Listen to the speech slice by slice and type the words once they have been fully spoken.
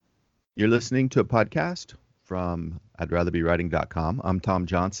You're listening to a podcast from I'd rather be writing.com. I'm Tom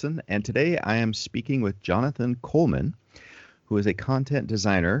Johnson, and today I am speaking with Jonathan Coleman, who is a content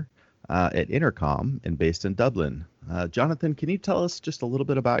designer at Intercom and based in Dublin. Jonathan, can you tell us just a little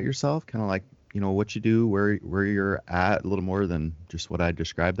bit about yourself, kind of like, what you do, where you're at, a little more than just what I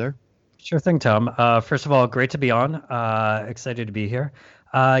described there? Sure thing, Tom. First of all, great to be on. Excited to be here.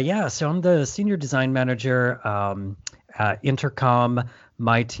 So I'm the senior design manager at Intercom.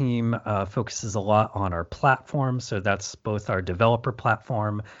 My team focuses a lot on our platform. So that's both our developer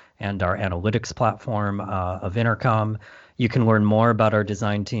platform and our analytics platform of Intercom. You can learn more about our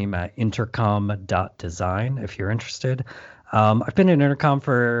design team at intercom.design if you're interested. I've been in Intercom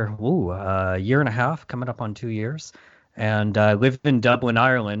for a year and a half, coming up on 2 years. And I live in Dublin,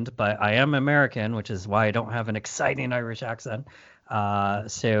 Ireland, but I am American, which is why I don't have an exciting Irish accent.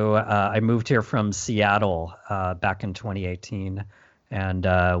 I moved here from Seattle back in 2018. And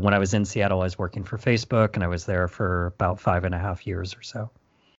when I was in Seattle, I was working for Facebook, and I was there for about 5.5 years or so.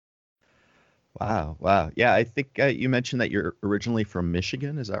 Wow, wow. Yeah, I think you mentioned that you're originally from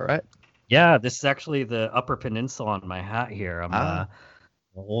Michigan. Is that right? Yeah, this is actually the Upper Peninsula on my hat here. I'm Ah, an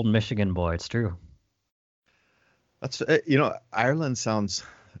old Michigan boy. It's true. that's Ireland sounds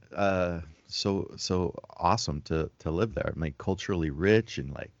so awesome to live there. I mean, culturally rich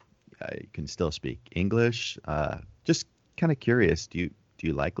and like you can still speak English. Just kind of curious. Do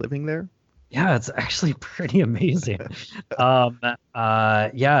you like living there? Yeah, it's actually pretty amazing. One of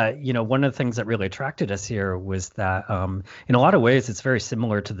the things that really attracted us here was that, in a lot of ways, it's very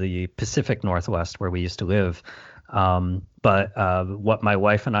similar to the Pacific Northwest where we used to live. But what my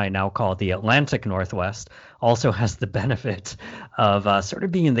wife and I now call the Atlantic Northwest also has the benefit of sort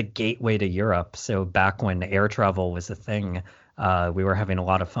of being the gateway to Europe. So back when air travel was a thing, we were having a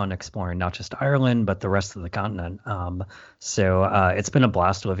lot of fun exploring not just Ireland, but the rest of the continent. It's been a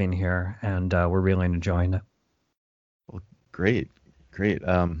blast living here, and we're really enjoying it. Well, great, great.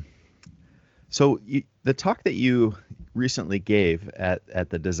 The talk that you recently gave at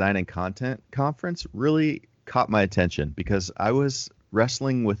the Design and Content conference really caught my attention because I was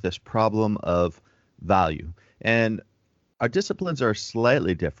wrestling with this problem of value. And our disciplines are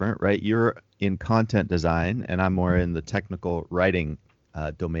slightly different, right? You're in content design, and I'm more in the technical writing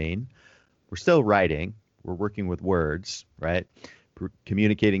domain. We're still writing, we're working with words, right?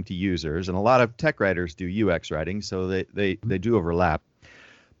 Communicating to users, and a lot of tech writers do UX writing, so they do overlap.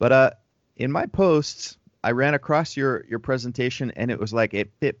 But in my posts, I ran across your presentation, and it was like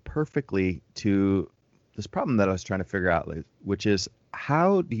it fit perfectly to this problem that I was trying to figure out, which is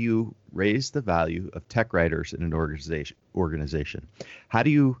how do you raise the value of tech writers in an organization? How do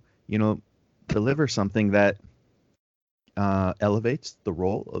you deliver something that elevates the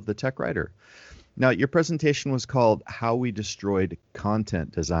role of the tech writer? Now, your presentation was called "How We Destroyed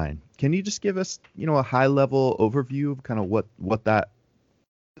Content Design." Can you just give us, a high-level overview of kind of what the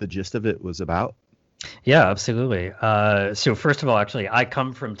gist of it was about? Yeah, absolutely. So first of all, actually, I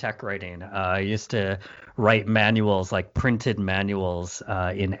come from tech writing. I used to write manuals, like printed manuals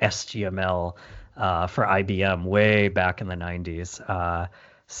in SGML for IBM way back in the 90s.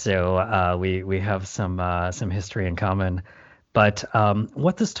 We have some history in common. But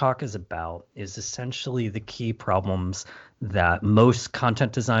what this talk is about is essentially the key problems that most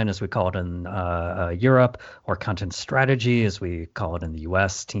content design, as we call it in Europe, or content strategy, as we call it in the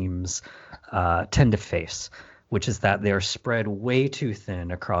US, teams tend to face, which is that they're spread way too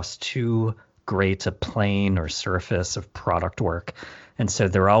thin across too great a plane or surface of product work. And so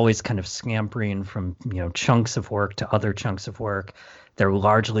they're always kind of scampering from chunks of work to other chunks of work. They're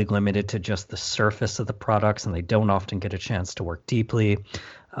largely limited to just the surface of the products, and they don't often get a chance to work deeply.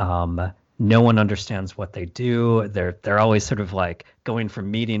 No one understands what they do. They're always sort of like going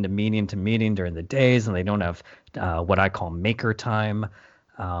from meeting to meeting to meeting during the days, and they don't have what I call maker time.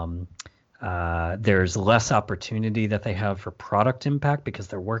 There's less opportunity that they have for product impact because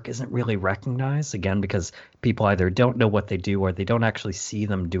their work isn't really recognized, again, because people either don't know what they do or they don't actually see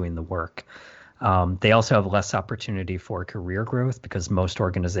them doing the work. They also have less opportunity for career growth because most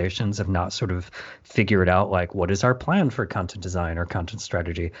organizations have not sort of figured out, like, what is our plan for content design or content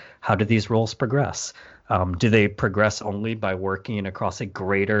strategy? How do these roles progress? Do they progress only by working across a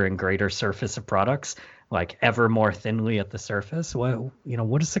greater and greater surface of products, like ever more thinly at the surface? What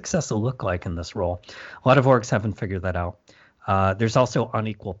does success look like in this role? A lot of orgs haven't figured that out. There's also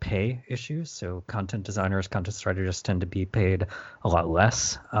unequal pay issues. So content designers, content strategists tend to be paid a lot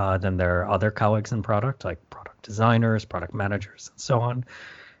less than their other colleagues in product, like product designers, product managers, and so on.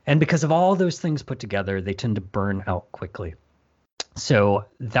 And because of all those things put together, they tend to burn out quickly. So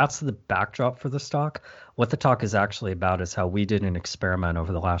that's the backdrop for this talk. What the talk is actually about is how we did an experiment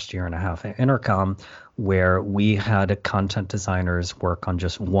over the last year and a half at Intercom, where we had content designers work on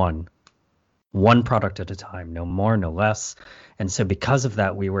just one product at a time, no more, no less. And so because of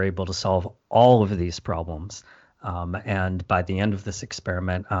that, we were able to solve all of these problems. And by the end of this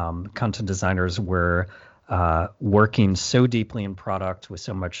experiment, content designers were working so deeply in product with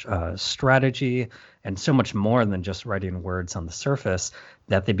so much strategy and so much more than just writing words on the surface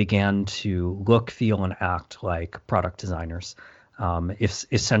that they began to look, feel, and act like product designers. If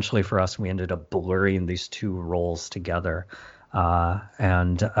essentially for us, we ended up blurring these two roles together.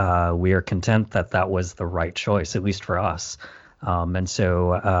 And we are content that that was the right choice, at least for us. And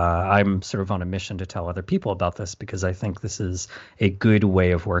so I'm sort of on a mission to tell other people about this because I think this is a good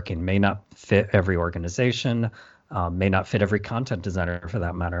way of working. May not fit every organization, may not fit every content designer for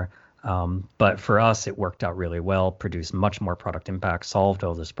that matter. But for us, it worked out really well, produced much more product impact, solved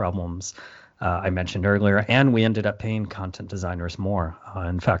all those problems I mentioned earlier, and we ended up paying content designers more.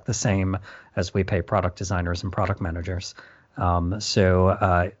 In fact, the same as we pay product designers and product managers.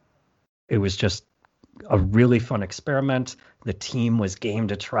 So it was just a really fun experiment. The team was game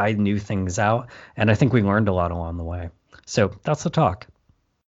to try new things out, and I think we learned a lot along the way. So that's the talk.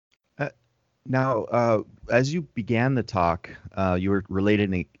 Now, as you began the talk, you were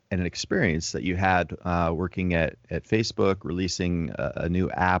relating an experience that you had working at Facebook, releasing a new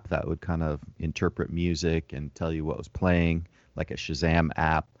app that would kind of interpret music and tell you what was playing, like a Shazam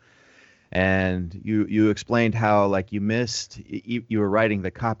app. And you explained how like you missed, you were writing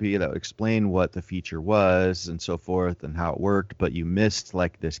the copy that would explain what the feature was and so forth and how it worked, but you missed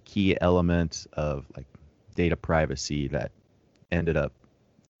like this key element of like data privacy that ended up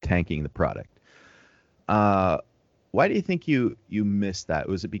tanking the product. Why do you think you missed that?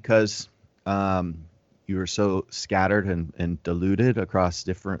 Was it because you were so scattered and diluted across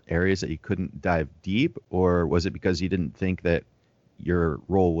different areas that you couldn't dive deep, or was it because you didn't think that your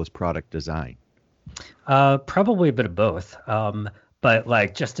role was product design? Probably a bit of both. But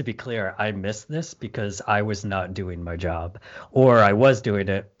like, just to be clear, I missed this because I was not doing my job, or I was doing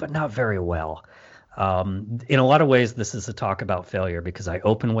it, but not very well. In a lot of ways, this is a talk about failure because I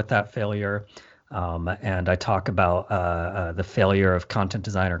open with that failure. And I talk about the failure of content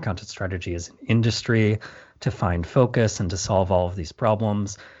design or content strategy as an industry to find focus and to solve all of these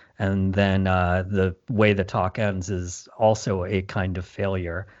problems. And then the way the talk ends is also a kind of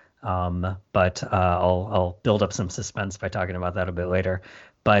failure. But I'll build up some suspense by talking about that a bit later.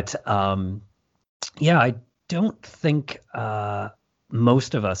 But yeah, I don't think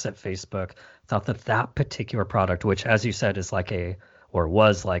most of us at Facebook thought that that particular product, which, as you said, is like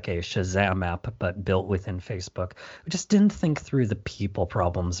was like a Shazam app, but built within Facebook. We just didn't think through the people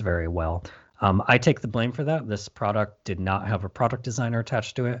problems very well. I take the blame for that. This product did not have a product designer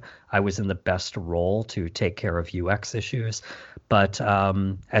attached to it. I was in the best role to take care of UX issues. But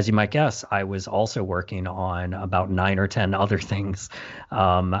as you might guess, I was also working on about 9 or 10 other things.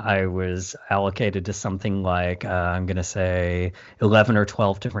 I was allocated to something like, I'm going to say 11 or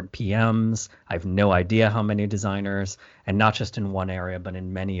 12 different PMs. I have no idea how many designers, and not just in one area, but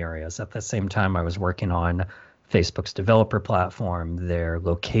in many areas. At the same time, I was working on Facebook's developer platform, their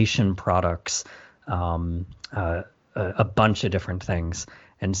location products, a bunch of different things.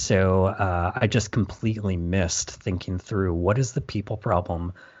 And so I just completely missed thinking through what is the people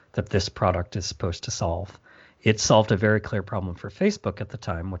problem that this product is supposed to solve. It solved a very clear problem for Facebook at the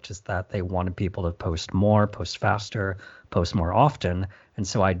time, which is that they wanted people to post more, post faster, post more often. And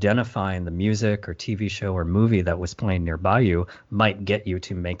so identifying the music or TV show or movie that was playing nearby you might get you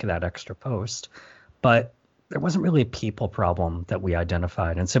to make that extra post. But there wasn't really a people problem that we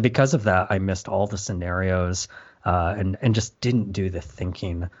identified. And so because of that, I missed all the scenarios and just didn't do the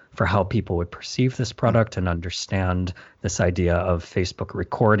thinking for how people would perceive this product and understand this idea of Facebook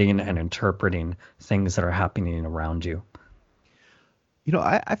recording and interpreting things that are happening around you. You know,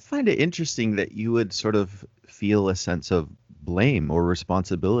 I find it interesting that you would sort of feel a sense of blame or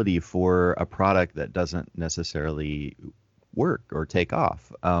responsibility for a product that doesn't necessarily work or take off.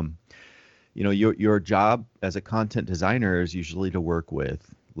 You know, your job as a content designer is usually to work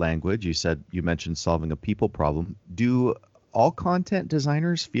with language. You mentioned solving a people problem. Do all content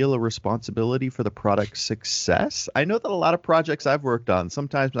designers feel a responsibility for the product's success? I know that a lot of projects I've worked on,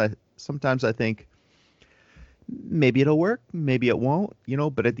 sometimes I think maybe it'll work, maybe it won't, you know,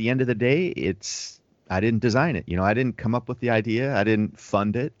 but at the end of the day, I didn't design it. You know, I didn't come up with the idea. I didn't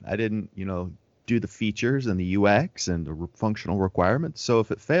fund it. I didn't, you know, do the features and the UX and the functional requirements. So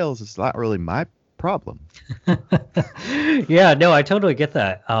if it fails, it's not really my problem. Yeah, no, I totally get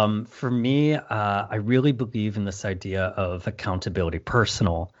that. For me, I really believe in this idea of accountability,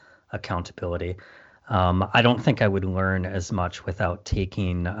 personal accountability. I don't think I would learn as much without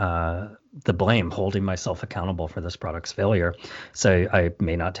taking the blame, holding myself accountable for this product's failure. So I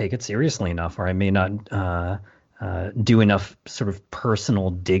may not take it seriously enough, or I may not do enough sort of personal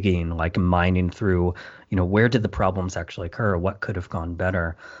digging, like mining through, where did the problems actually occur? What could have gone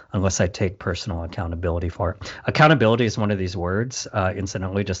better? Unless I take personal accountability for it. Accountability is one of these words,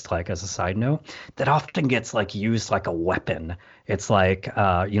 incidentally, just like as a side note, that often gets like used like a weapon. It's like,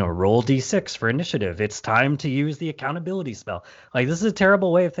 roll D6 for initiative. It's time to use the accountability spell. Like, this is a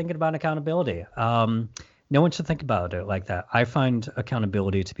terrible way of thinking about accountability. No one should think about it like that. I find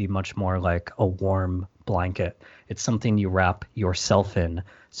accountability to be much more like a warm blanket. It's something you wrap yourself in,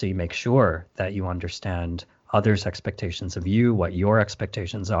 so you make sure that you understand others' expectations of you, what your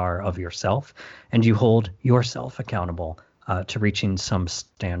expectations are of yourself, and you hold yourself accountable to reaching some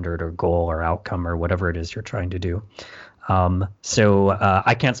standard or goal or outcome or whatever it is you're trying to do. So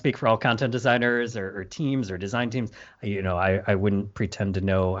I can't speak for all content designers or teams or design teams. I wouldn't pretend to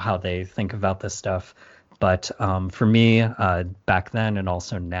know how they think about this stuff. But for me, back then and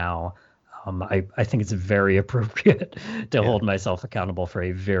also now, I think it's very appropriate to hold myself accountable for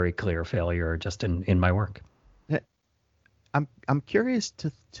a very clear failure just in my work. I'm curious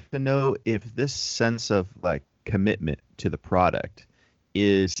to know if this sense of like commitment to the product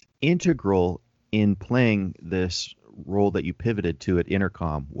is integral in playing this role that you pivoted to at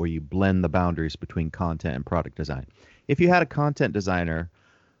Intercom, where you blend the boundaries between content and product design. If you had a content designer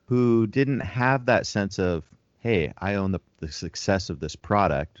who didn't have that sense of, hey, I own the success of this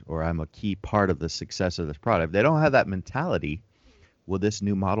product, or I'm a key part of the success of this product, they don't have that mentality, will this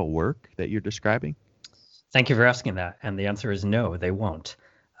new model work that you're describing? Thank you for asking that. And the answer is no, they won't.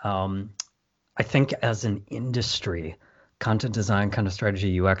 I think as an industry, content design, content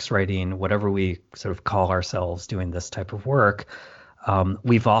strategy, UX writing, whatever we sort of call ourselves doing this type of work,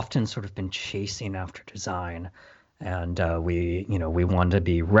 we've often sort of been chasing after design. And we want to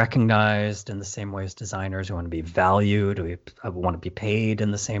be recognized in the same way as designers. We want to be valued. We want to be paid in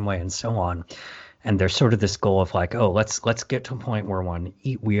the same way, and so on. And there's sort of this goal of like, oh, let's get to a point where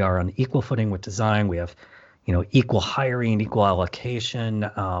we are on equal footing with design. We have, equal hiring, equal allocation.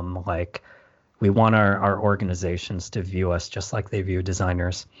 Like we want our organizations to view us just like they view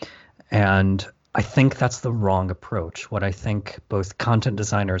designers. And I think that's the wrong approach. What I think both content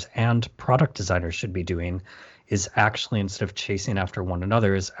designers and product designers should be doing is actually, instead of chasing after one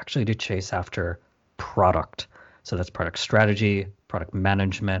another, is actually to chase after product. So that's product strategy, product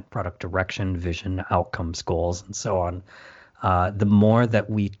management, product direction, vision, outcomes, goals, and so on. The more that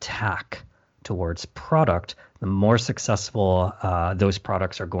we tack towards product, the more successful those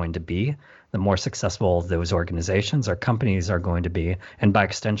products are going to be, the more successful those organizations or companies are going to be, and by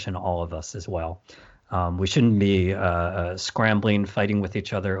extension, all of us as well. We shouldn't be scrambling, fighting with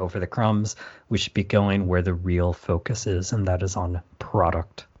each other over the crumbs. We should be going where the real focus is, and that is on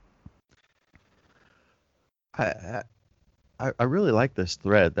product. I really like this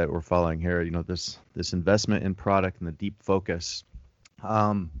thread that we're following here. This investment in product and the deep focus.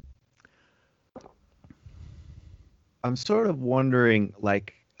 I'm sort of wondering,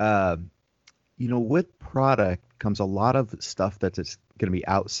 like, with product comes a lot of stuff that's going to be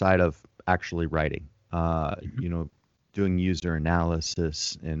outside of actually writing. Doing user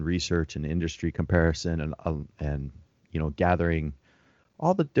analysis and research and industry comparison and gathering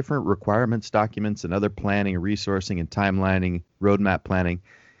all the different requirements documents and other planning, resourcing and timelining, roadmap planning.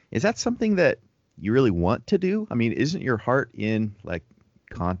 Is that something that you really want to do? I mean, isn't your heart in like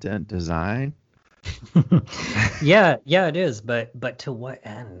content design? Yeah, it is. But to what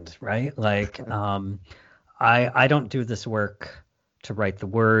end, right? Like, I don't do this work to write the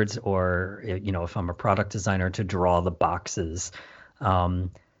words, or if I'm a product designer, to draw the boxes.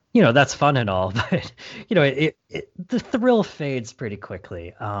 That's fun and all, but the thrill fades pretty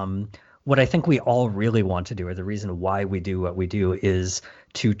quickly. What I think we all really want to do, or the reason why we do what we do, is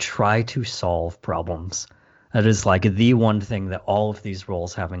to try to solve problems. That is like the one thing that all of these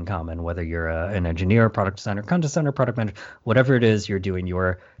roles have in common, whether you're an engineer, product designer, content designer, product manager, whatever it is you're doing,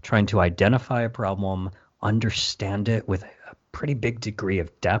 you're trying to identify a problem, understand it with a pretty big degree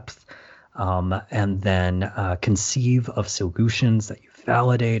of depth, and then conceive of solutions that you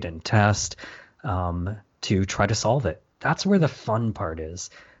validate and test to try to solve it. That's where the fun part is.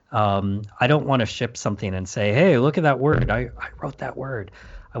 I don't want to ship something and say, hey, look at that word. I wrote that word.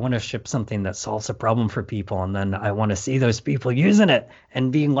 I want to ship something that solves a problem for people, and then I want to see those people using it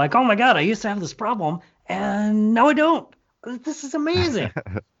and being like, oh my God, I used to have this problem and now I don't. this is amazing.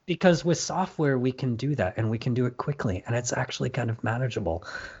 Because with software, we can do that, and we can do it quickly, and it's actually kind of manageable.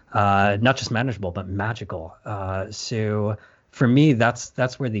 Not just manageable, but magical. So for me,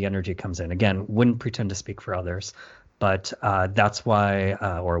 that's where the energy comes in. Again, wouldn't pretend to speak for others, but that's why,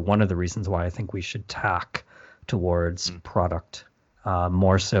 or one of the reasons why I think we should tack towards product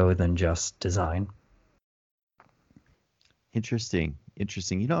more so than just design. Interesting.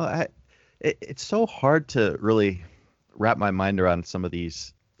 You know, it's so hard to really wrap my mind around some of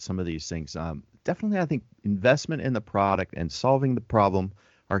these things. Definitely, I think investment in the product and solving the problem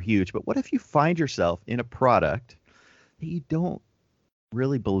are huge. But what if you find yourself in a product that you don't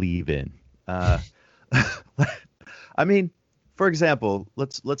really believe in? I mean, for example,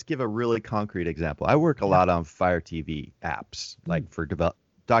 let's give a really concrete example. I work a lot on Fire TV apps, like for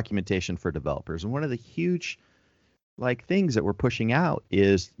documentation for developers, and one of the huge things that we're pushing out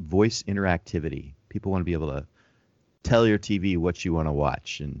is voice interactivity. People want to be able to tell your TV what you want to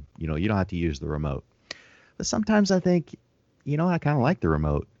watch, and you don't have to use the remote. But sometimes I think, I kind of like the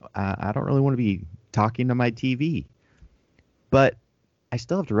remote. I don't really want to be talking to my TV, but I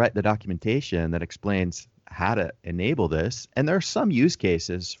still have to write the documentation that explains how to enable this. And there are some use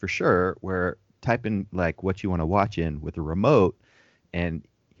cases for sure where typing what you want to watch in with a remote and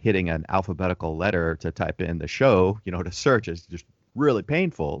hitting an alphabetical letter to type in the show, to search is just really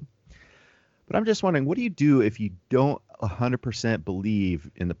painful. But I'm just wondering, what do you do if you don't 100% believe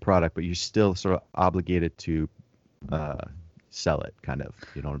in the product, but you're still sort of obligated to sell it, kind of?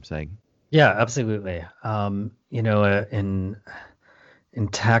 You know what I'm saying? Yeah, absolutely. In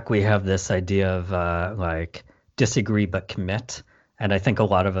tech, we have this idea of disagree but commit. And I think a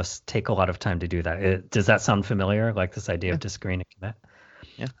lot of us take a lot of time to do that. Does that sound familiar? Like this idea of disagreeing and commit?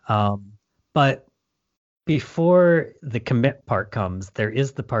 Yeah. But before the commit part comes, there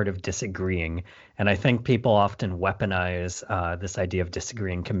is the part of disagreeing. And I think people often weaponize this idea of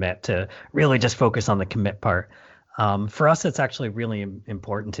disagreeing commit to really just focus on the commit part. For us, it's actually really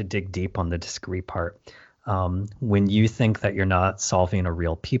important to dig deep on the disagree part. When you think that you're not solving a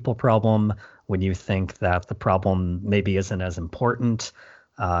real people problem, when you think that the problem maybe isn't as important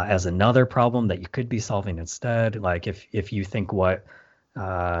as another problem that you could be solving instead, like if you think what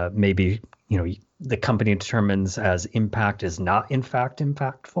maybe the company determines as impact is not in fact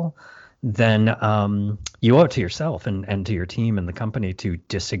impactful, then you owe it to yourself and to your team and the company to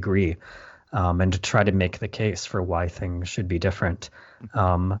disagree and to try to make the case for why things should be different.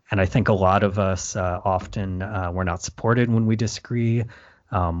 And I think a lot of us often we're not supported when we disagree.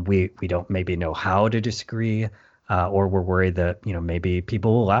 We don't maybe know how to disagree, or we're worried that maybe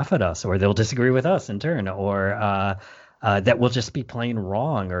people will laugh at us, or they'll disagree with us in turn, or that we'll just be plain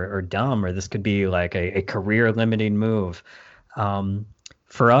wrong or dumb, or this could be like a career limiting move.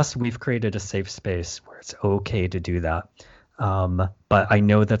 For us, we've created a safe space where it's okay to do that. But I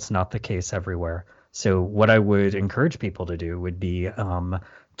know that's not the case everywhere. So what I would encourage people to do would be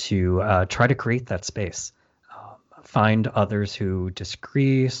to try to create that space. Find others who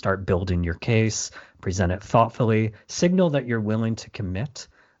disagree, start building your case, present it thoughtfully, signal that you're willing to commit,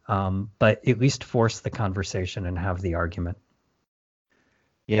 but at least force the conversation and have the argument.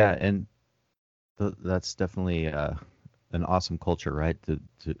 Yeah, and that's definitely an awesome culture, right?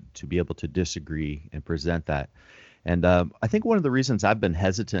 To be able to disagree and present that. And I think one of the reasons I've been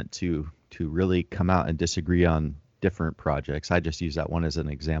hesitant to really come out and disagree on different projects, I just use that one as an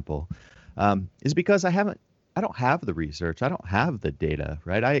example, is because I don't have the research. I don't have the data,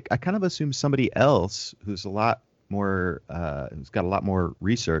 right? I kind of assume somebody else who's who's got a lot more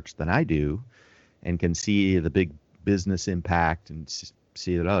research than I do and can see the big business impact and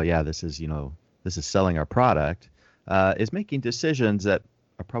see that, oh yeah, this is selling our product, is making decisions that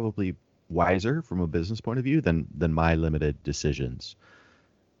are probably wiser from a business point of view than my limited decisions.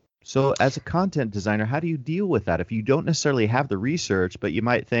 So as a content designer, how do you deal with that? If you don't necessarily have the research, but you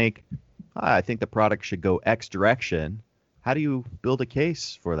might think, I think the product should go X direction, how do you build a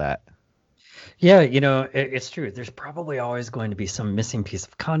case for that? Yeah, it's true. There's probably always going to be some missing piece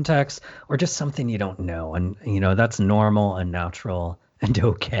of context or just something you don't know. And, that's normal and natural and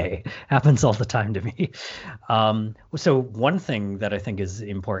okay. Happens all the time to me. So one thing that I think is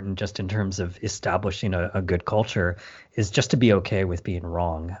important just in terms of establishing a good culture is just to be okay with being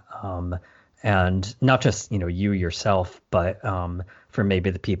wrong. And not just, you yourself, but for maybe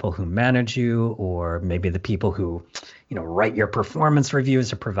the people who manage you, or maybe the people who, write your performance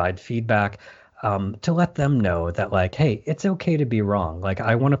reviews or provide feedback, to let them know that hey, it's okay to be wrong.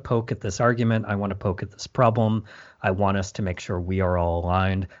 I want to poke at this argument. I want to poke at this problem. I want us to make sure we are all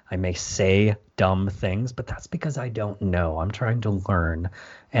aligned. I may say dumb things, but that's because I don't know. I'm trying to learn.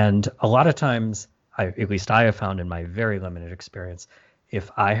 And a lot of times at least I have found in my very limited experience, if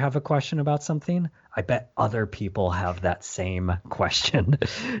I have a question about something, I bet other people have that same question.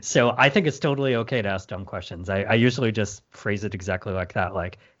 So I think it's totally okay to ask dumb questions. I usually just phrase it exactly like that,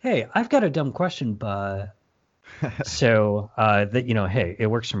 like, hey, I've got a dumb question, but so that, hey, it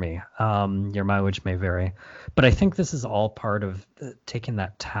works for me. Your mileage may vary, but I think this is all part of taking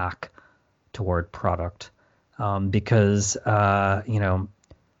that tack toward product, because I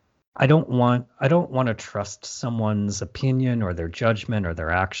don't want to trust someone's opinion or their judgment or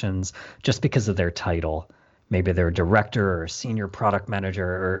their actions just because of their title. Maybe they're a director or senior product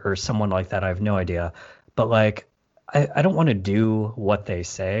manager or someone like that. I have no idea. But like, I don't want to do what they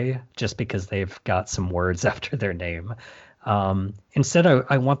say just because they've got some words after their name. Instead,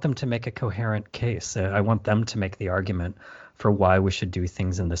 I want them to make a coherent case. I want them to make the argument for why we should do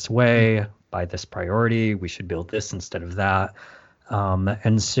things in this way, by this priority. We should build this instead of that.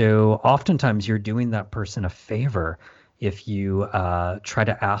 And so oftentimes you're doing that person a favor if you try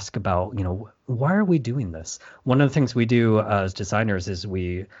to ask about, why are we doing this? One of the things we do as designers is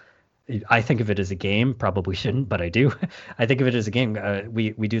I think of it as a game, probably shouldn't, but I do. I think of it as a game.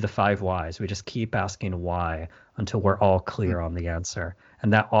 We do the 5 whys. We just keep asking why until we're all clear on the answer.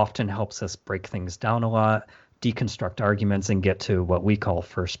 And that often helps us break things down a lot, deconstruct arguments, and get to what we call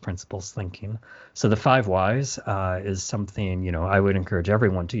first principles thinking. So the 5 whys is something, I would encourage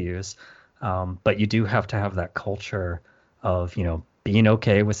everyone to use. But you do have to have that culture of, being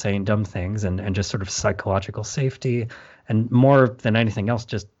okay with saying dumb things and just sort of psychological safety. And more than anything else,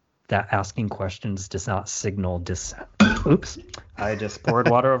 just that asking questions does not signal dissent. Oops, I just poured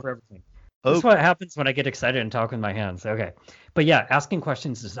water over everything. This is what happens when I get excited and talk with my hands. Okay. But yeah, asking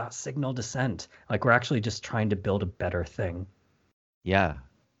questions does not signal dissent. Like, we're actually just trying to build a better thing. Yeah.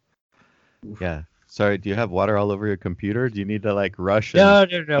 Yeah. Sorry, do you have water all over your computer? Do you need to like rush? No.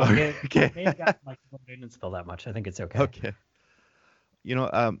 Okay. Maybe I didn't spill that much. I think it's okay. Okay.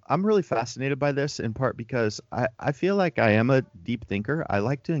 I'm really fascinated by this in part because I feel like I am a deep thinker. I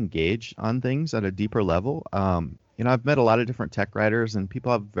like to engage on things at a deeper level. I've met a lot of different tech writers and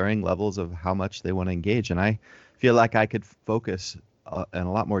people have varying levels of how much they want to engage. And I feel like I could focus in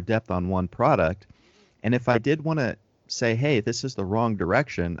a lot more depth on one product. And if I did want to say, hey, this is the wrong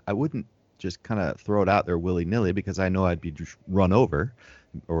direction, I wouldn't just kind of throw it out there willy-nilly because I know I'd be run over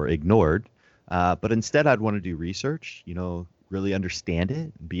or ignored. But instead, I'd want to do research, really understand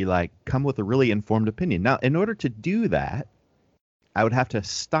it, be like, come with a really informed opinion. Now, in order to do that, I would have to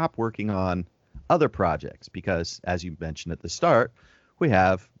stop working on other projects because, as you mentioned at the start, we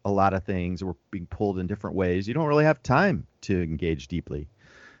have a lot of things. We're being pulled in different ways. You don't really have time to engage deeply.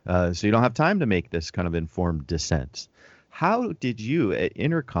 So you don't have time to make this kind of informed dissent. How did you at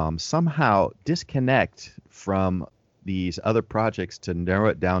Intercom somehow disconnect from these other projects to narrow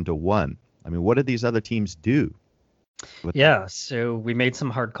it down to one? I mean, what did these other teams do? Yeah, so we made some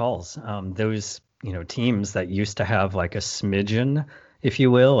hard calls. Those, teams that used to have like a smidgen, if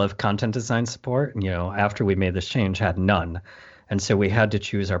you will, of content design support, after we made this change, had none. And so we had to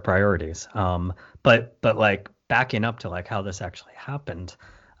choose our priorities. But like backing up to like how this actually happened,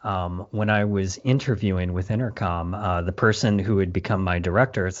 when I was interviewing with Intercom, the person who had become my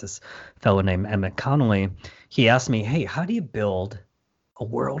director is this fellow named Emmett Connolly. He asked me, hey, how do you build a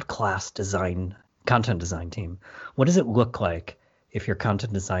world-class content design team? What does it look like if your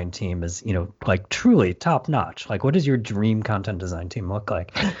content design team is, like truly top notch? Like, what does your dream content design team look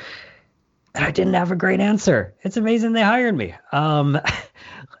like? And I didn't have a great answer. It's amazing they hired me.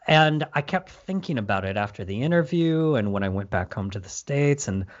 And I kept thinking about it after the interview and when I went back home to the States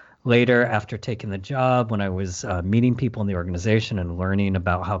and later after taking the job, when I was meeting people in the organization and learning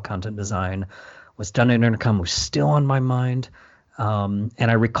about how content design was done at Intercom was still on my mind. And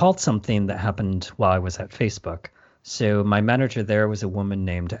I recalled something that happened while I was at Facebook. So my manager there was a woman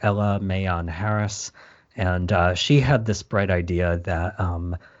named Ella Mayon Harris, and she had this bright idea that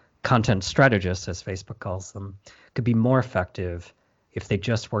content strategists, as Facebook calls them, could be more effective if they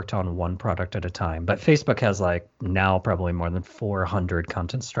just worked on one product at a time. But Facebook has like now probably more than 400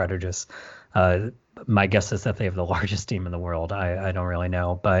 content strategists. My guess is that they have the largest team in the world. I don't really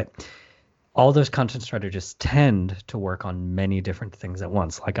know, but all those content strategists tend to work on many different things at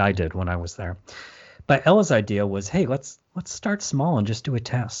once, like I did when I was there. But Ella's idea was, hey, let's start small and just do a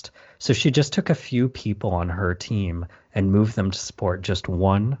test. So she just took a few people on her team and moved them to support just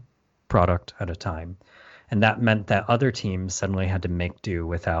one product at a time. And that meant that other teams suddenly had to make do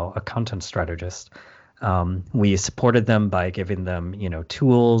without a content strategist. We supported them by giving them,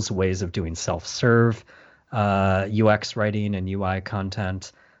 tools, ways of doing self-serve UX writing and UI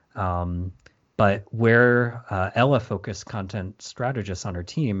content. But where Ella focused content strategists on her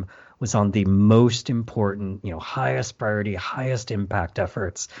team was on the most important, highest priority, highest impact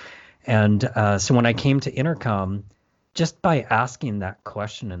efforts. And so when I came to Intercom, just by asking that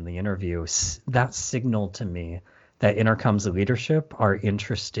question in the interview, that signaled to me that Intercom's leadership are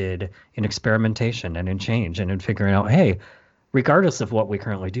interested in experimentation and in change and in figuring out, hey, regardless of what we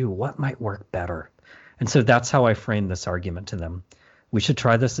currently do, what might work better? And so that's how I framed this argument to them. We should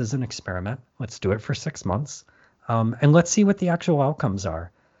try this as an experiment. Let's do it for 6 months. And let's see what the actual outcomes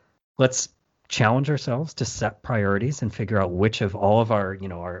are. Let's challenge ourselves to set priorities and figure out which of all of our,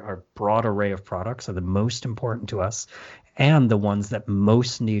 our broad array of products are the most important to us and the ones that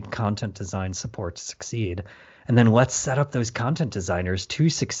most need content design support to succeed. And then let's set up those content designers to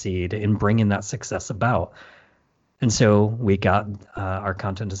succeed in bringing that success about. And so we got our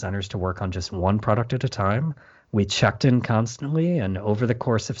content designers to work on just one product at a time. We checked in constantly, and over the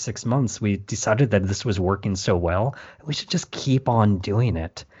course of 6 months, we decided that this was working so well, we should just keep on doing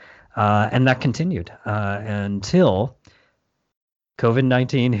it. And that continued until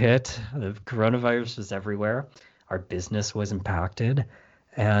COVID-19 hit. The coronavirus was everywhere. Our business was impacted,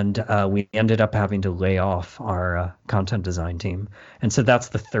 and we ended up having to lay off our content design team. And so that's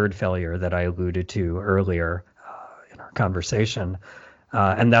the third failure that I alluded to earlier in our conversation.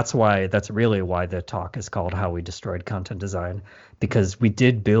 And that's really why the talk is called How We Destroyed Content Design, because we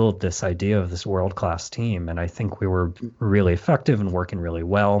did build this idea of this world-class team, and I think we were really effective and working really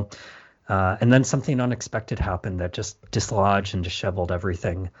well. And then something unexpected happened that just dislodged and disheveled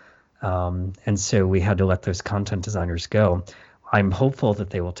everything. And so we had to let those content designers go. I'm hopeful that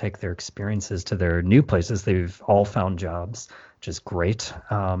they will take their experiences to their new places. They've all found jobs, which is great.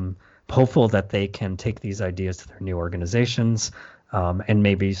 Hopeful that they can take these ideas to their new organizations, and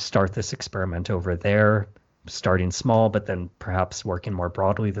maybe start this experiment over there, starting small, but then perhaps working more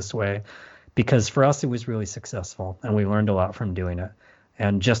broadly this way. Because for us, it was really successful, and we learned a lot from doing it.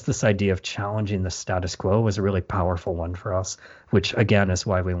 And just this idea of challenging the status quo was a really powerful one for us, which, again, is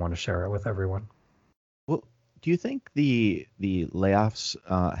why we want to share it with everyone. Well, do you think the layoffs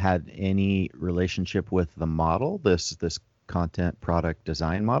had any relationship with the model, this content product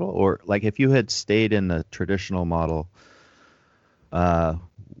design model? Or like if you had stayed in the traditional model,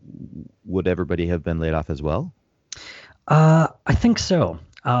 would everybody have been laid off as well? I think so.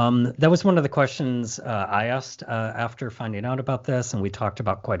 That was one of the questions I asked after finding out about this, and we talked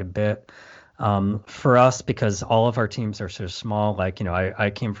about quite a bit. For us, because all of our teams are so small, I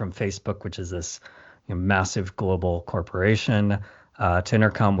came from Facebook, which is this massive global corporation, to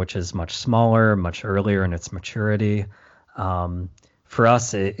Intercom, which is much smaller, much earlier in its maturity. For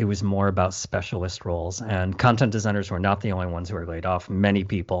us, it was more about specialist roles, and content designers were not the only ones who were laid off. Many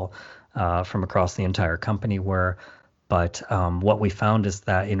people from across the entire company were. But what we found is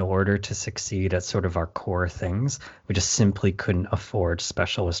that in order to succeed at sort of our core things, we just simply couldn't afford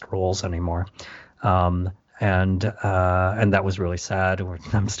specialist roles anymore. And that was really sad.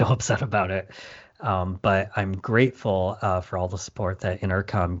 I'm still upset about it. But I'm grateful for all the support that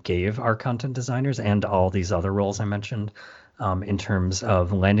Intercom gave our content designers and all these other roles I mentioned, in terms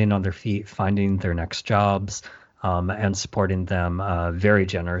of landing on their feet, finding their next jobs, and supporting them very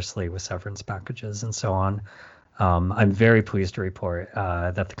generously with severance packages and so on. I'm very pleased to report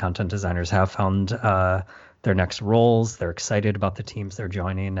that the content designers have found their next roles. They're excited about the teams they're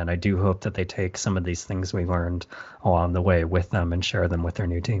joining, and I do hope that they take some of these things we learned along the way with them and share them with their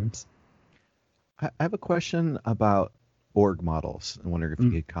new teams. I have a question about org models. I wonder if you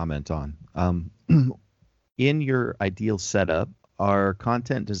could comment on. In your ideal setup, are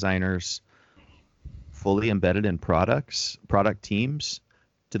content designers fully embedded in product teams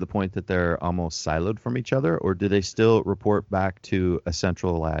to the point that they're almost siloed from each other, or do they still report back to a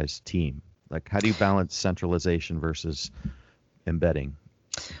centralized team? Like, how do you balance centralization versus embedding?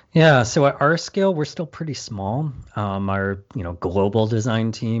 Yeah, so at our scale, we're still pretty small. Our global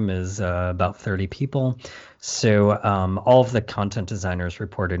design team is about 30 people. So all of the content designers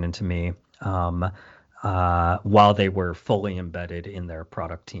reported into me while they were fully embedded in their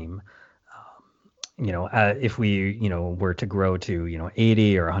product team. If we, were to grow to,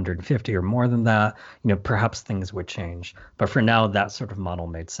 80 or 150 or more than that, perhaps things would change. But for now, that sort of model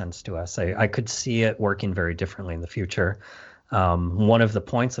made sense to us. I could see it working very differently in the future. One of the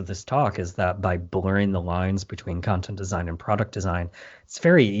points of this talk is that by blurring the lines between content design and product design, it's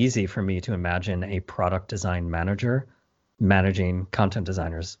very easy for me to imagine a product design manager managing content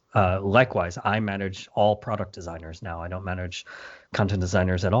designers. Likewise, I manage all product designers now. I don't manage content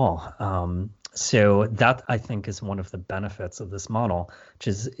designers at all. So that I think is one of the benefits of this model, which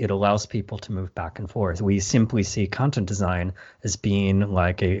is it allows people to move back and forth. We simply see content design as being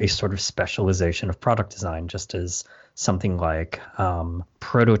like a sort of specialization of product design, just as something like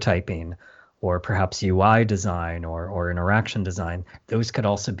prototyping or perhaps UI design or interaction design. Those could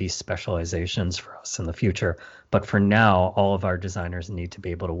also be specializations for us in the future. But for now, all of our designers need to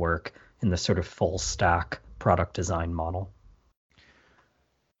be able to work in the sort of full stack product design model.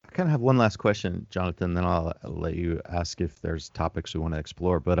 I kind of have one last question, Jonathan, then I'll let you ask if there's topics we want to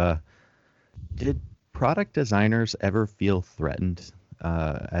explore. But did product designers ever feel threatened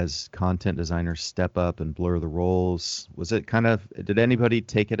as content designers step up and blur the roles? Was it did anybody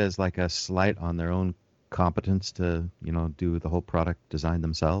take it as like a slight on their own competence to, do the whole product design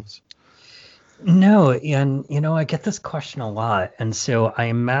themselves? No, and I get this question a lot. And so I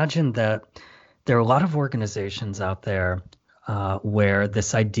imagine that there are a lot of organizations out there where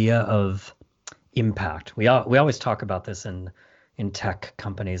this idea of impact, we always talk about this in tech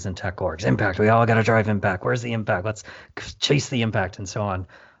companies and tech orgs. Impact, we all got to drive impact. Where's the impact? Let's chase the impact and so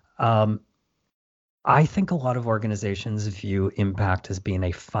on. I think a lot of organizations view impact as being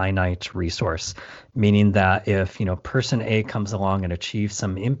a finite resource, meaning that if person A comes along and achieves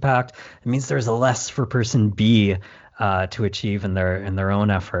some impact, it means there's less for person B to achieve in their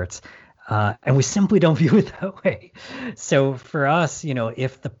own efforts. And we simply don't view it that way. So for us,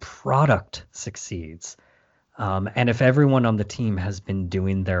 if the product succeeds, and if everyone on the team has been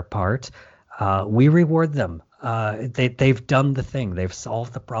doing their part, we reward them. They've done the thing. They've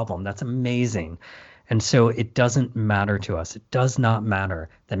solved the problem. That's amazing. And so it doesn't matter to us. It does not matter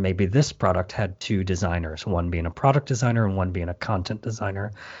that maybe this product had two designers, one being a product designer and one being a content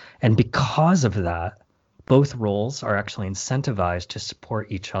designer. And because of that, both roles are actually incentivized to support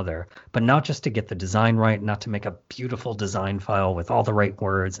each other, but not just to get the design right, not to make a beautiful design file with all the right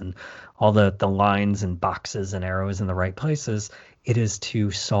words and all the lines and boxes and arrows in the right places. It is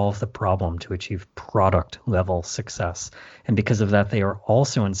to solve the problem, to achieve product level success. And because of that, they are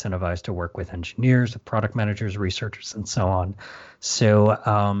also incentivized to work with engineers, with product managers, researchers, and so on. So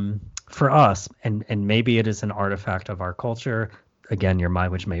for us, and maybe it is an artifact of our culture, again, your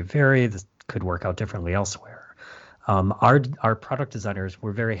mileage may vary. This could work out differently elsewhere. Our product designers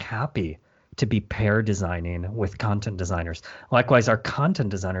were very happy to be pair designing with content designers. Likewise, our content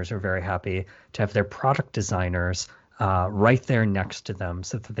designers are very happy to have their product designers right there next to them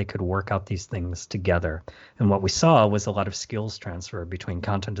so that they could work out these things together. And what we saw was a lot of skills transfer between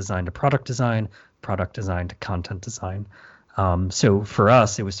content design to product design to content design. So for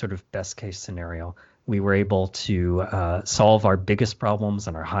us, it was sort of best case scenario. We were able to solve our biggest problems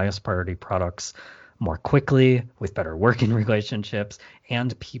and our highest priority products more quickly with better working relationships,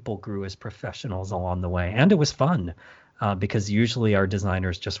 and people grew as professionals along the way. And it was fun because usually our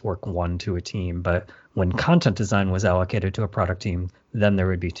designers just work one to a team. But when content design was allocated to a product team, then there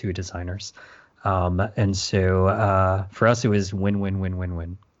would be two designers. And so for us, it was win, win, win, win,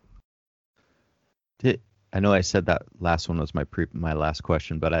 win. I know I said that last one was my last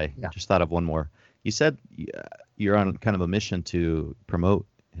question, but I just thought of one more. You said you're on kind of a mission to promote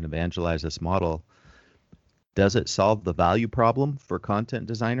and evangelize this model. Does it solve the value problem for content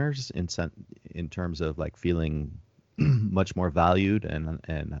designers in terms of like feeling much more valued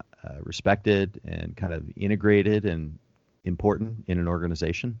and respected and kind of integrated and important in an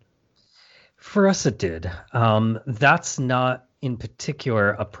organization? For us, it did. That's not in particular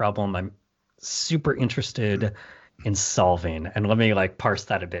a problem I'm super interested in solving. And let me parse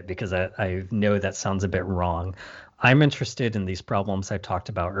that a bit because I know that sounds a bit wrong. I'm interested in these problems I talked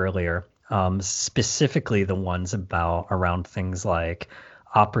about earlier, specifically the ones around things like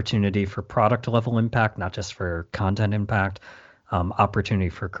opportunity for product level impact, not just for content impact, opportunity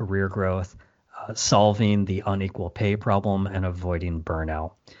for career growth, solving the unequal pay problem, and avoiding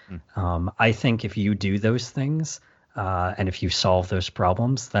burnout. I think if you do those things, and if you solve those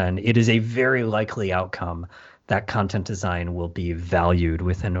problems, then it is a very likely outcome that content design will be valued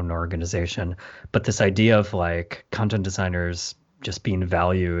within an organization. But this idea of content designers just being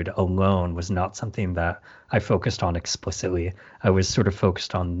valued alone was not something that I focused on explicitly. I was sort of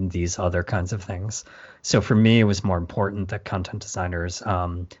focused on these other kinds of things. So for me, it was more important that content designers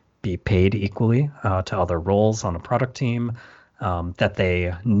be paid equally to other roles on a product team, that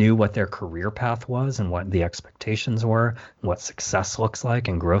they knew what their career path was and what the expectations were, and what success looks like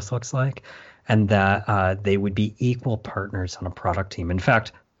and growth looks like, and that they would be equal partners on a product team. In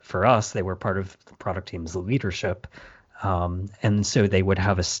fact, for us, they were part of the product team's leadership. And so they would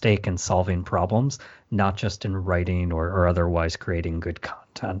have a stake in solving problems, not just in writing or otherwise creating good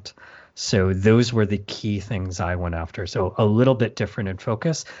content. So those were the key things I went after. So a little bit different in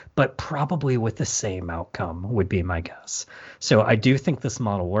focus, but probably with the same outcome would be my guess. So I do think this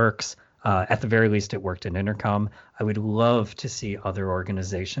model works. At the very least, it worked in Intercom. I would love to see other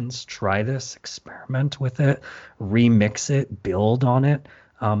organizations try this, experiment with it, remix it, build on it,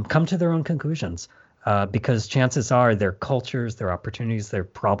 come to their own conclusions. Because chances are their cultures, their opportunities, their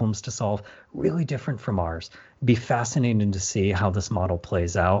problems to solve really different from ours. It'd be fascinating to see how this model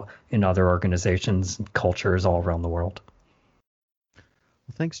plays out in other organizations and cultures all around the world.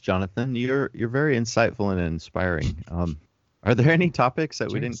 Well, thanks, Jonathan. You're very insightful and inspiring. Are there any topics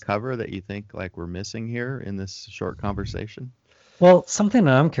that we didn't cover that you think like we're missing here in this short conversation? Well, something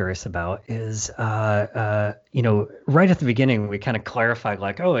that I'm curious about is, right at the beginning, we kind of clarified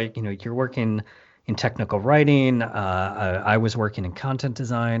like, oh, you're working in technical writing. I was working in content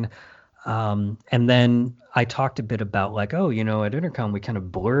design. And then I talked a bit about like, oh, at Intercom, we kind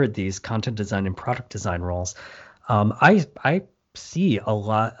of blurred these content design and product design roles. I see a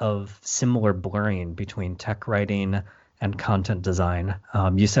lot of similar blurring between tech writing and content design.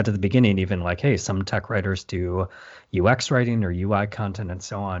 You said at the beginning, even like, hey, some tech writers do UX writing or UI content and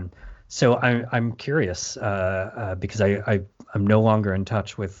so on. So I'm curious because I'm no longer in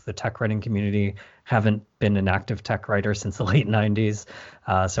touch with the tech writing community. Haven't been an active tech writer since the late 90s,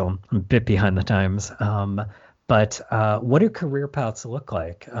 so I'm a bit behind the times. But what do career paths look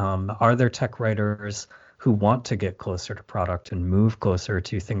like? Are there tech writers who want to get closer to product and move closer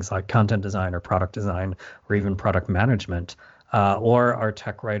to things like content design or product design or even product management? Or are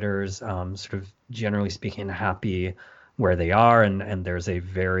tech writers sort of generally speaking happy where they are and there's a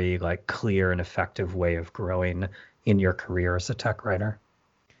very like clear and effective way of growing in your career as a tech writer?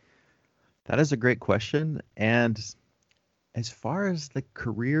 That is a great question. And as far as the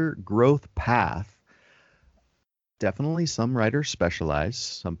career growth path, definitely some writers specialize.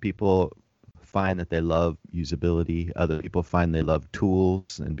 Some people find that they love usability. Other people find they love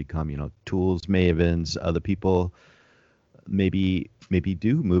tools and become, tools mavens. Other people maybe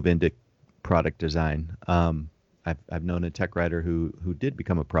do move into product design. I've known a tech writer who did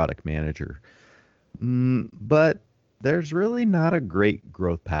become a product manager. But there's really not a great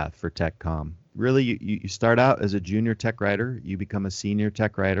growth path for TechCom. Really, you start out as a junior tech writer, you become a senior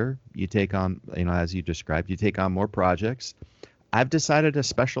tech writer, you take on, as you described, you take on more projects. I've decided to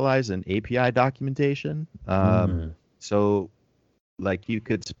specialize in API documentation. So like you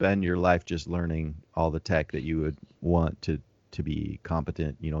could spend your life just learning all the tech that you would want to be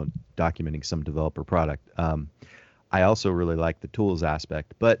competent, documenting some developer product. I also really like the tools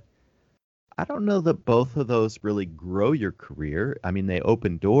aspect, but I don't know that both of those really grow your career. I mean, they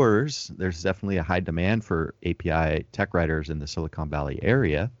open doors. There's definitely a high demand for API tech writers in the Silicon Valley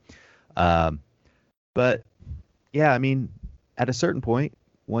area. But yeah, I mean, at a certain point,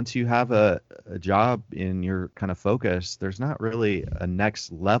 once you have a job in your kind of focus, there's not really a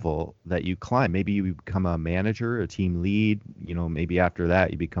next level that you climb. Maybe you become a manager, a team lead, maybe after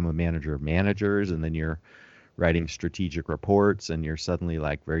that you become a manager of managers, and then you're writing strategic reports and you're suddenly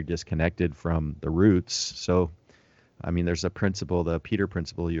like very disconnected from the roots. So, I mean, there's a principle, the Peter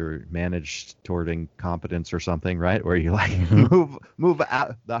principle, you're managed toward incompetence or something, right? Where you like move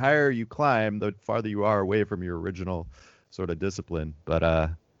out, the higher you climb, the farther you are away from your original sort of discipline.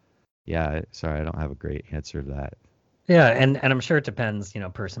 But yeah, sorry, I don't have a great answer to that. Yeah, and I'm sure it depends,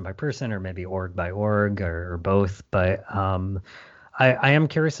 person by person or maybe org by org or both. But I am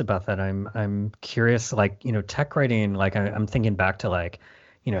curious about that. I'm curious, like, tech writing, like I'm thinking back to like,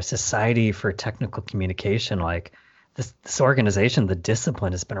 Society for Technical Communication, like this organization, the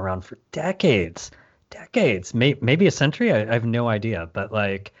discipline has been around for decades, maybe a century. I have no idea, but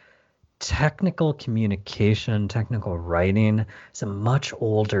like technical communication, technical writing is a much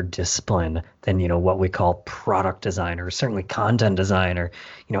older discipline than, what we call product design or certainly content design or,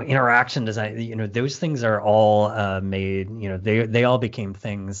 interaction design. Those things are all made, they all became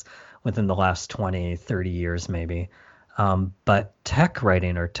things within the last 20, 30 years maybe. But tech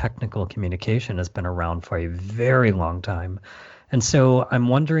writing or technical communication has been around for a very long time. And so I'm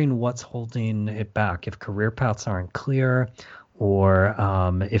wondering what's holding it back. If career paths aren't clear, or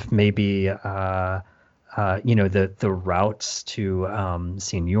if maybe the routes to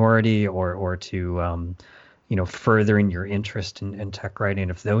seniority or to furthering your interest in tech writing,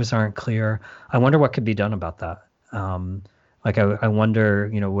 if those aren't clear, I wonder what could be done about that. I wonder,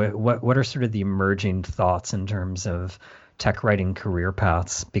 what are sort of the emerging thoughts in terms of tech writing career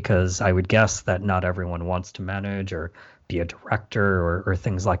paths? Because I would guess that not everyone wants to manage or be a director or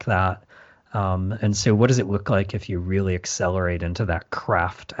things like that. And so what does it look like if you really accelerate into that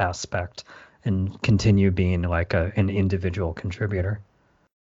craft aspect and continue being like an individual contributor?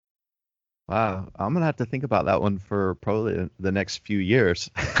 Wow, I'm gonna have to think about that one for probably the next few years.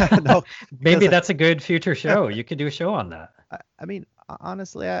 No, Maybe because that's a good future show. You could do a show on that. I mean,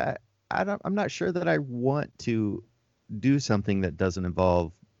 honestly, I'm not sure that I want to do something that doesn't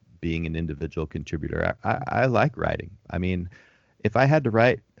involve being an individual contributor. I like writing. I mean, if I had to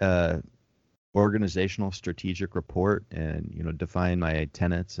write organizational strategic report and define my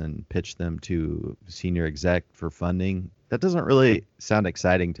tenets and pitch them to senior exec for funding, that doesn't really sound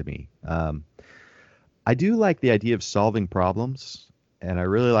exciting to me. I do like the idea of solving problems, and I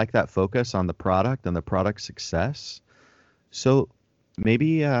really like that focus on the product and the product success. So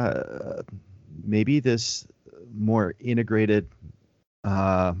maybe maybe this more integrated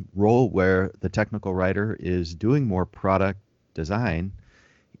role where the technical writer is doing more product design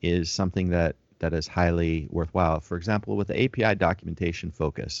is something that is highly worthwhile. For example, with the API documentation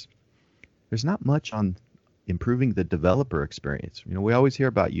focus, there's not much on improving the developer experience. We always hear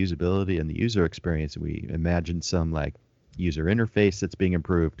about usability and the user experience. We imagine some like user interface that's being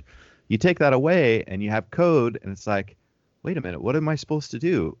improved. You take that away and you have code, and it's like, wait a minute, what am I supposed to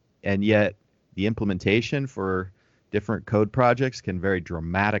do? And yet the implementation for different code projects can vary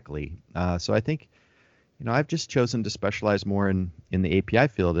dramatically. So I think I've just chosen to specialize more in the API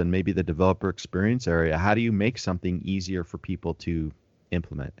field and maybe the developer experience area. How do you make something easier for people to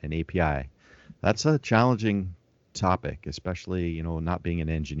implement an API? That's a challenging topic, especially, not being an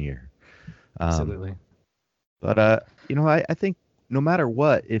engineer. Absolutely. But I think no matter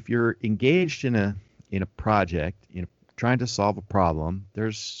what, if you're engaged in a project, trying to solve a problem,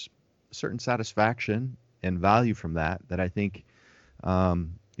 there's a certain satisfaction and value from that I think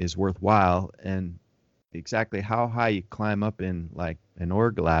is worthwhile. And exactly how high you climb up in like an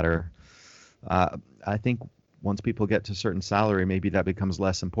org ladder, I think once people get to a certain salary, maybe that becomes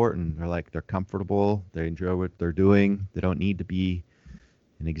less important. They're comfortable, they enjoy what they're doing. They don't need to be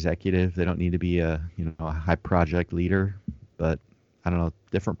an executive. They don't need to be a high project leader. But I don't know,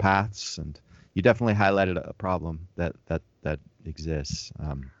 different paths. And you definitely highlighted a problem that exists.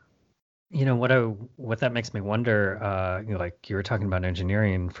 What that makes me wonder, like you were talking about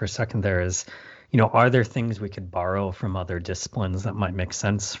engineering for a second there is, are there things we could borrow from other disciplines that might make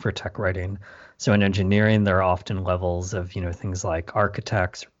sense for tech writing? So in engineering, there are often levels of, things like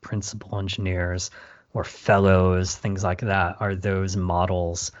architects, principal engineers, or fellows, things like that. Are those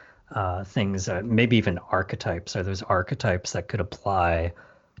models, things, maybe even archetypes, are those archetypes that could apply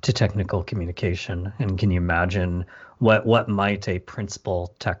to technical communication? And can you imagine what might a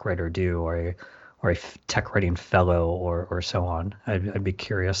principal tech writer do, or a tech writing fellow, or so on? I'd be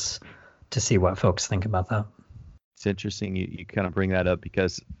curious to see what folks think about that. It's interesting you kind of bring that up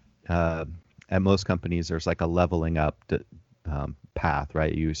because at most companies there's like a leveling up path,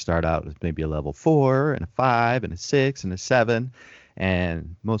 right? You start out with maybe a level 4 and a 5 and a 6 and a 7,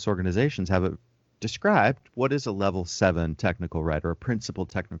 and most organizations have it described. What is a level 7 technical writer, a principal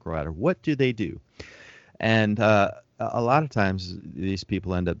technical writer? What do they do? And a lot of times these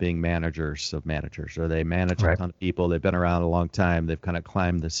people end up being managers of managers, or they manage a ton of people. They've been around a long time. They've kind of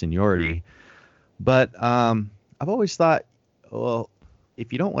climbed the seniority. But I've always thought, well,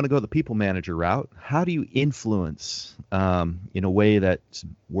 if you don't want to go the people manager route, how do you influence in a way that's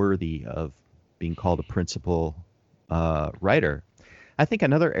worthy of being called a principal writer? I think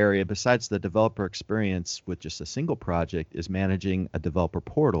another area besides the developer experience with just a single project is managing a developer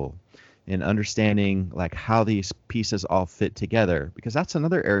portal and understanding like how these pieces all fit together, because that's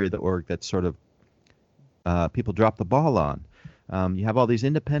another area of the org that sort of people drop the ball on. You have all these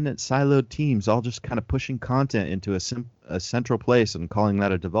independent siloed teams all just kind of pushing content into a central place and calling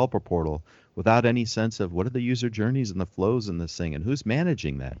that a developer portal without any sense of what are the user journeys and the flows in this thing and who's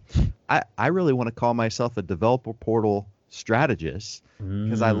managing that. I really want to call myself a developer portal strategist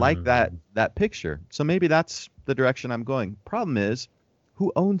because I like that picture. So maybe that's the direction I'm going. Problem is,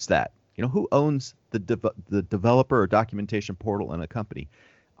 who owns that? Who owns the developer or documentation portal in a company?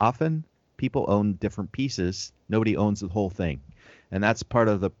 Often people own different pieces. Nobody owns the whole thing. And that's part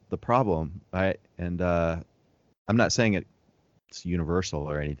of the problem, right? And I'm not saying it's universal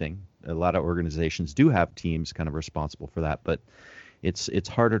or anything. A lot of organizations do have teams kind of responsible for that, but it's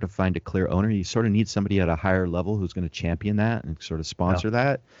harder to find a clear owner. You sort of need somebody at a higher level who's going to champion that and sort of sponsor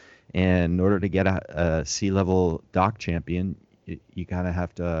that. And in order to get a C-level doc champion, you kind of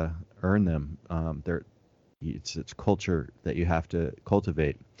have to earn them. It's culture that you have to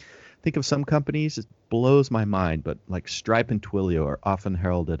cultivate. Think of some companies, it blows my mind, but like Stripe and Twilio are often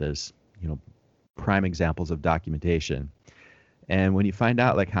heralded as, prime examples of documentation. And when you find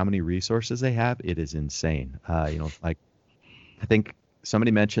out like how many resources they have, it is insane. Like I think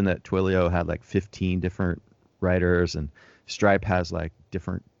somebody mentioned that Twilio had like 15 different writers, and Stripe has like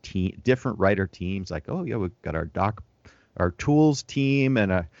different writer teams. Like, oh yeah, we've got our tools team,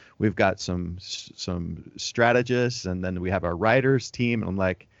 and we've got some strategists, and then we have our writers team. And I'm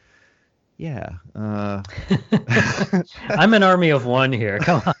like, yeah, I'm an army of one here.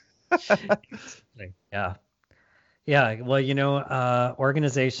 Come on. Yeah. Yeah, well,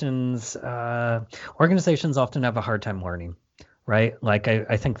 organizations often have a hard time learning, right? Like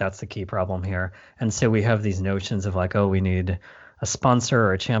I think that's the key problem here. And so we have these notions of like, oh, we need a sponsor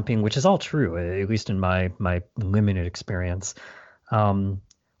or a champion, which is all true, at least in my limited experience.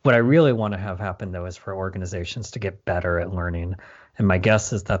 What I really want to have happen though is for organizations to get better at learning. And my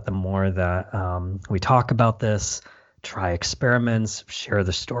guess is that the more that we talk about this, try experiments, share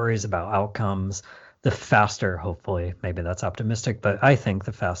the stories about outcomes, the faster, hopefully, maybe that's optimistic, but I think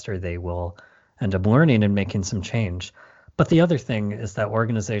the faster they will end up learning and making some change. But the other thing is that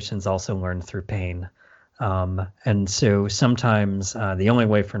organizations also learn through pain. And so sometimes the only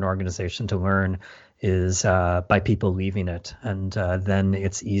way for an organization to learn is by people leaving it. And then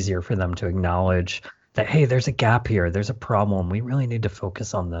it's easier for them to acknowledge that, hey, there's a gap here. There's a problem. We really need to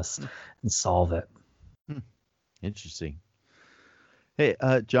focus on this and solve it. Interesting. Hey,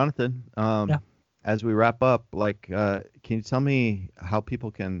 Jonathan, Yeah. as we wrap up, like, can you tell me how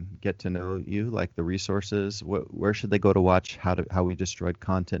people can get to know you, like the resources? Where should they go to watch how we destroyed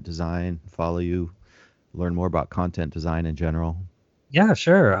content design, follow you, learn more about content design in general? Yeah,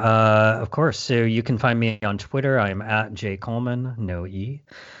 sure. Of course. So you can find me on Twitter. I'm at J Coleman, no E.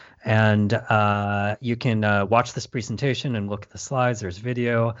 And you can watch this presentation and look at the slides. There's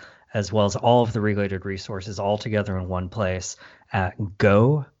video, as well as all of the related resources all together in one place at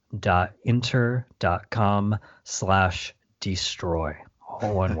go.inter.com/destroy,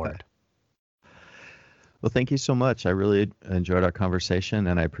 all one word. Well, thank you so much. I really enjoyed our conversation,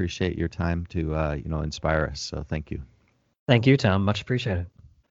 and I appreciate your time to inspire us. So thank you. Thank you, Tom. Much appreciated.